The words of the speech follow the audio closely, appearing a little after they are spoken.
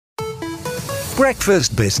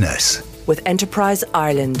Breakfast Business with Enterprise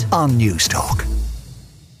Ireland on Newstalk.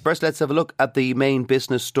 First, let's have a look at the main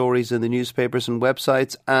business stories in the newspapers and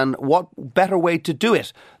websites, and what better way to do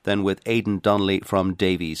it than with Aidan Donnelly from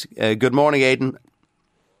Davies. Good morning, Aidan.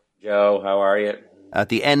 Joe, how are you? At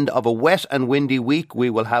the end of a wet and windy week, we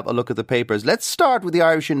will have a look at the papers. Let's start with the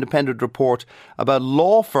Irish Independent report about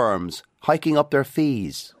law firms hiking up their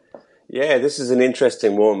fees. Yeah, this is an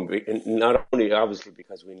interesting one, not only obviously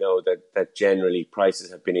because we know that generally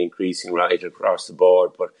prices have been increasing right across the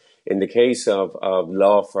board, but in the case of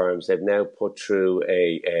law firms, they've now put through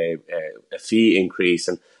a fee increase.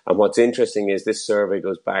 And what's interesting is this survey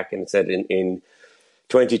goes back and said in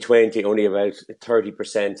 2020, only about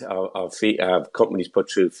 30% of companies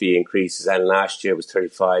put through fee increases, and last year was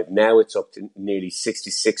 35%. Now it's up to nearly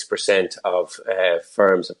 66% of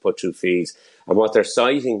firms have put through fees. And what they're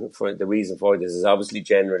citing for the reason for this is obviously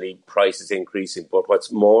generally prices increasing. But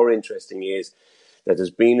what's more interesting is that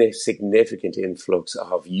there's been a significant influx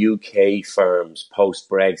of UK firms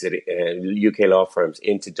post-Brexit, UK law firms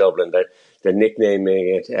into Dublin. They're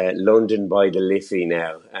nicknaming it London by the Liffey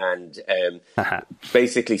now. And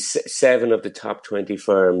basically 7 of the top 20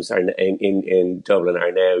 firms are in Dublin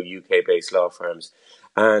are now UK-based law firms.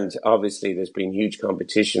 And obviously there's been huge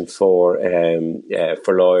competition for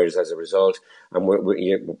lawyers as a result. And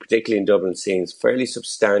we're particularly in Dublin seeing fairly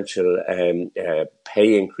substantial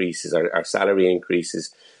pay increases or salary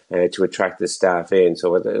increases to attract the staff in.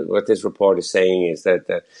 So what this report is saying is that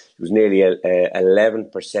there was nearly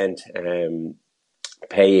 11%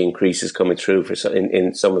 pay increases coming through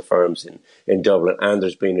in some of the firms in Dublin. And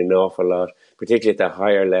there's been an awful lot, particularly at the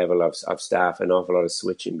higher level of staff, an awful lot of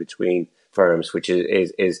switching between firms, which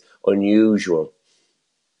is unusual.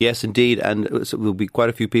 Yes, indeed. And so there'll be quite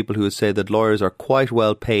a few people who would say that lawyers are quite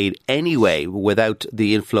well paid anyway without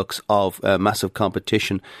the influx of massive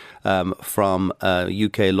competition from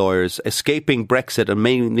UK lawyers escaping Brexit, and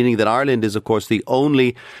meaning that Ireland is, of course, the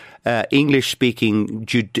only English-speaking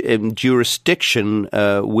jurisdiction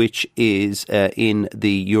which is in the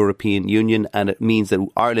European Union, and it means that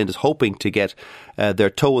Ireland is hoping to get their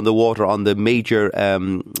toe in the water on the major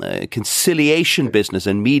conciliation business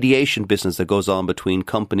and mediation business that goes on between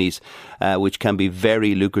companies, which can be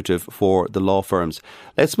very lucrative for the law firms.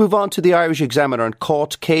 Let's move on to the Irish Examiner and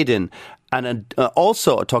Caught Caden, and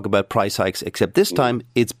also talk about price hikes, except this time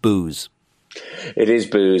it's booze. It is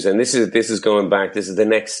booze, and this is going back. This is the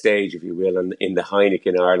next stage, if you will, in the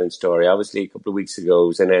Heineken Ireland story. Obviously, a couple of weeks ago, it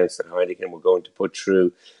was announced that Heineken were going to put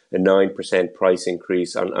through a 9% price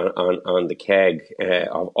increase on the keg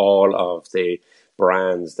of all of the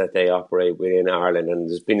brands that they operate within Ireland. And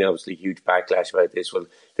there's been obviously huge backlash about this. Well,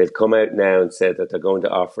 they've come out now and said that they're going to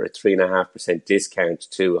offer a 3.5%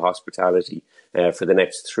 discount to hospitality for the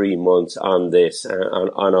next 3 months on this,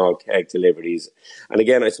 on all keg deliveries. And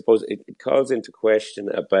again, I suppose it calls into question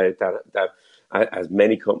about that as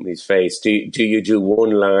many companies face. Do you do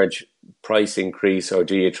one large price increase, or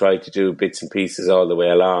do you try to do bits and pieces all the way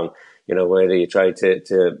along? You know, whether you try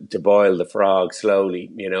to boil the frog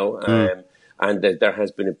slowly, you know. And there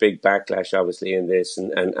has been a big backlash, obviously, in this,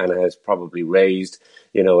 and has probably raised,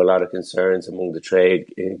 you know, a lot of concerns among the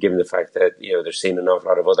trade, given the fact that, you know, they're seeing an awful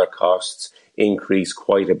lot of other costs increase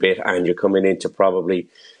quite a bit, and you're coming into probably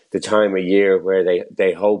the time of year where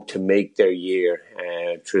they hope to make their year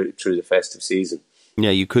through the festive season.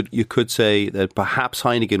 Yeah, you could say that perhaps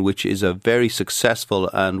Heineken, which is a very successful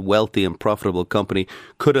and wealthy and profitable company,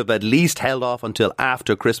 could have at least held off until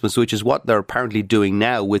after Christmas, which is what they're apparently doing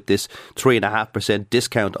now with this 3.5%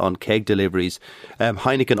 discount on keg deliveries.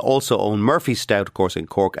 Heineken also own Murphy Stout, of course, in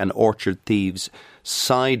Cork, and Orchard Thieves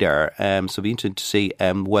cider. So it'll be interesting to see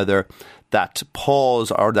whether that pause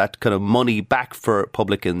or that kind of money back for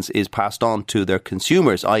publicans is passed on to their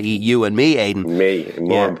consumers, i.e. you and me, Aidan. Me,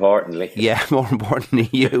 more importantly. Yeah, more importantly,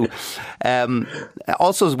 you.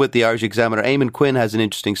 Also with the Irish Examiner, Eamon Quinn has an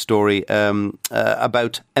interesting story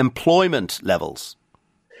about employment levels.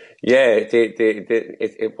 Yeah,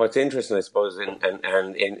 what's interesting, I suppose,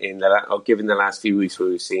 given the last few weeks where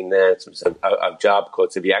we've seen announcements of job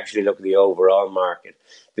cuts, if you actually look at the overall market,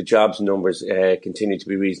 the jobs numbers continue to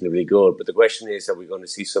be reasonably good. But the question is, are we going to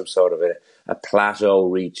see some sort of a plateau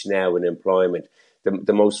reach now in employment?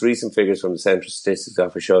 The most recent figures from the Central Statistics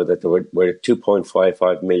Office show that there were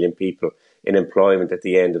 2.55 million people in employment at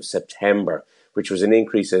the end of September, which was an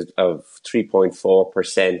increase of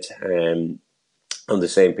 3.4% on the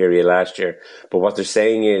same period last year. But what they're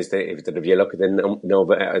saying is that if you look at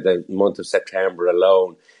the month of September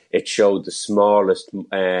alone, it showed the smallest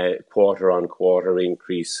quarter-on-quarter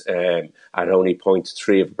increase at only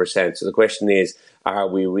 0.3%. So the question is, are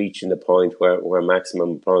we reaching the point where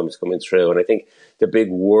maximum employment is coming through? And I think the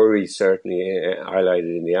big worry, certainly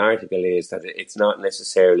highlighted in the article, is that it's not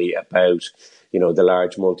necessarily about the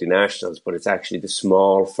large multinationals, but it's actually the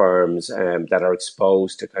small firms that are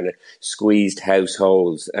exposed to kind of squeezed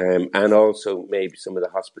households, and also maybe some of the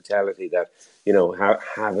hospitality that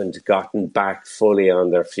haven't gotten back fully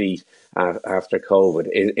on their feet after COVID.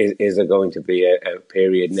 Is there going to be a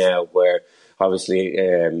period now where, obviously,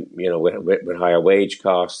 with higher wage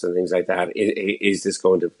costs and things like that, is this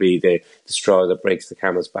going to be the straw that breaks the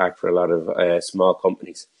camel's back for a lot of small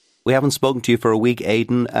companies? We haven't spoken to you for a week,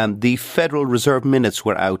 Aidan. The Federal Reserve minutes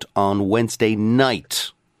were out on Wednesday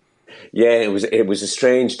night. Yeah, it was a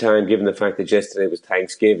strange time, given the fact that yesterday was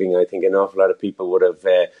Thanksgiving. I think an awful lot of people would have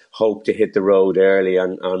hoped to hit the road early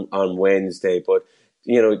on Wednesday. But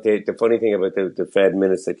the funny thing about the Fed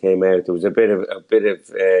minutes that came out, there was a bit of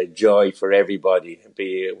joy for everybody,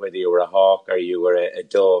 be it whether you were a hawk or you were a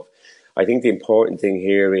dove. I think the important thing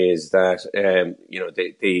here is that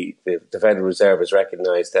the Federal Reserve has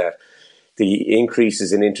recognised that the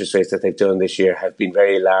increases in interest rates that they've done this year have been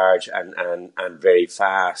very large and very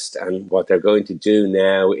fast. And what they're going to do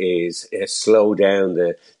now is slow down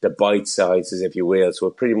the bite sizes, if you will. So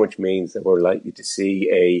it pretty much means that we're likely to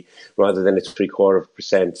see rather than a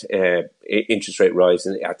 0.75% interest rate rise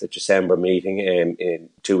at the December meeting in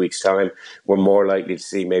 2 weeks' time, we're more likely to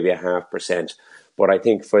see maybe 0.5%. But I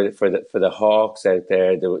think for the hawks out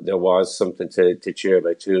there was something to cheer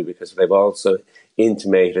about too, because they've also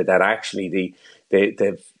intimated that actually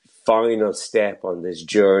the final step on this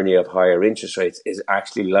journey of higher interest rates is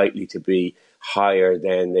actually likely to be higher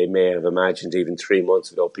than they may have imagined even 3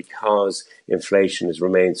 months ago, because inflation has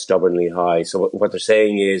remained stubbornly high. So what they're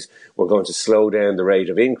saying is we're going to slow down the rate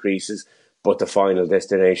of increases, but the final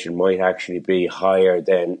destination might actually be higher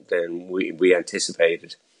than we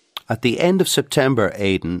anticipated. At the end of September,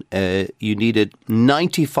 Aidan, you needed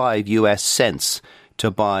 95 US cents to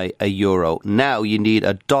buy a euro. Now you need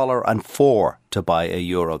 $1.04 to buy a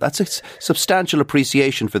euro. That's a substantial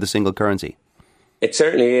appreciation for the single currency. It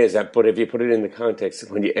certainly is, but if you put it in the context,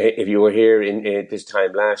 if you were here in this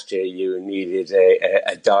time last year, you needed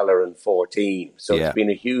 $1.14. So It's been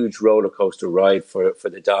a huge roller coaster ride for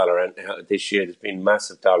the dollar, and this year there's been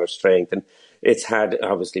massive dollar strength, and it's had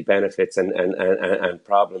obviously benefits and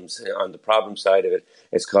problems. On the problem side of it,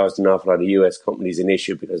 it's caused an awful lot of US companies an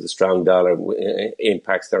issue because the strong dollar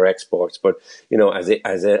impacts their exports. But as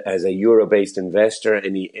a euro-based investor,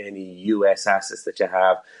 any US assets that you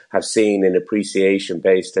have seen an appreciation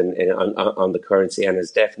based on the currency, and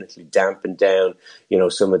has definitely dampened down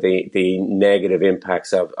some of the negative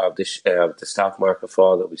impacts of the stock market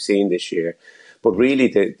fall that we've seen this year. But really,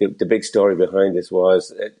 the big story behind this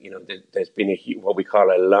was that, there's been what we call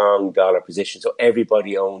a long dollar position. So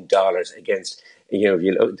everybody owned dollars against, if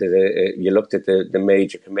you looked at the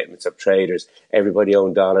major commitments of traders, everybody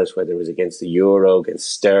owned dollars, whether it was against the euro, against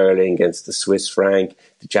sterling, against the Swiss franc,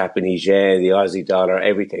 the Japanese yen, the Aussie dollar,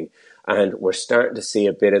 everything. And we're starting to see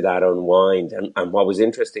a bit of that unwind. And what was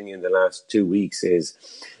interesting in the last 2 weeks is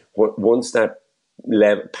once that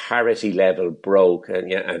parity level broke at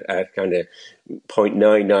kind of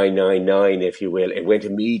 0.9999, if you will, it went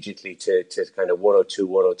immediately to kind of 102,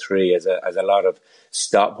 103 as a lot of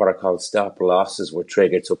what are called stop losses were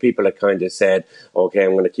triggered. So people had kind of said, okay,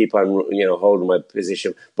 I'm going to keep on holding my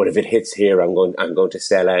position, but if it hits here, I'm going to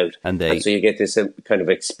sell out. And so you get this kind of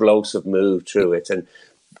explosive move through it. And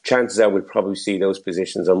chances are we'll probably see those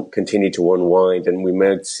positions continue to unwind, and we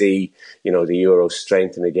might see, the euro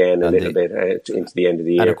strengthen again a little bit into the end of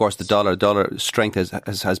the year. And of course, the dollar strength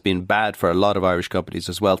has been bad for a lot of Irish companies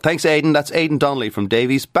as well. Thanks, Aidan. That's Aidan Donnelly from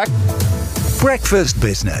Davies. Back. Breakfast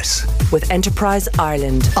Business with Enterprise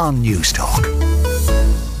Ireland on Newstalk.